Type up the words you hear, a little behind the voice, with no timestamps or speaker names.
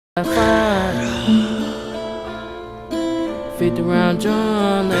50 round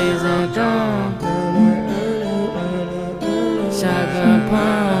drum, ladies and drum. Shotgun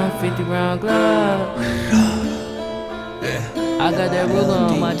pump, 50 round glove. I got that ruler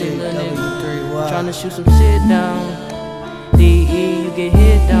on my dick, little nigga. Tryna shoot some shit down. DE, you get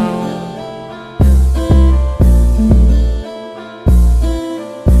hit down.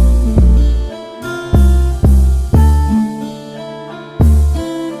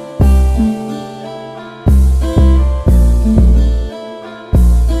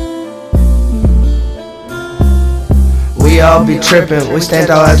 We all be trippin', we stand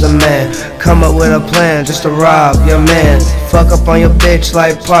out as a man. Come up with a plan just to rob your man. Fuck up on your bitch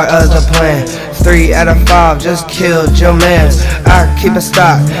like part of the plan. 3 out of 5 just killed your man. I keep a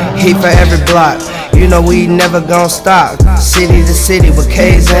stock, heat for every block. You know we never gon' stop. City to city with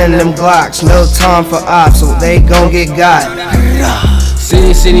K's and them Glocks. No time for ops, so they gon' get got.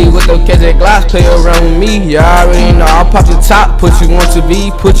 City with them K's and Glocks, play around with me. You already know I'll pop the top, put you on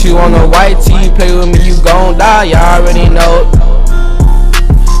TV, put you on the white tee. Play with me, you gon' die, you already know it.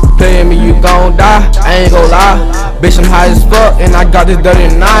 Play with me, you gon' die, I ain't gon' lie. Bitch, I'm high as fuck, and I got this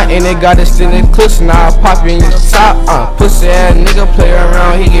dirty 9, and they got this in the clips, and I'll pop you in your top. Pussy ass nigga play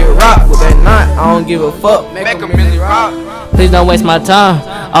around, he get rocked with that knot. I don't give a fuck, make him really rock. Please don't waste my time,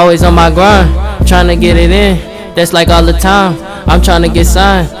 always on my grind, tryna get it in, that's like all the time. I'm tryna get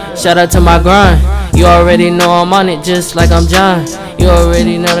signed, shout out to my grind. You already know I'm on it just like I'm John. You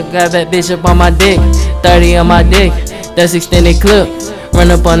already know I got that bitch up on my dick, 30 on my dick, that's extended clip. Run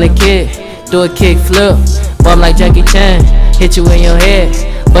up on the kid, do a kick flip, bump like Jackie Chan, hit you in your head,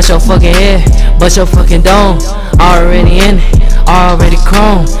 bust your fucking head, bust your fucking dome. Already in it, already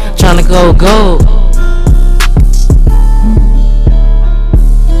chrome, tryna go gold.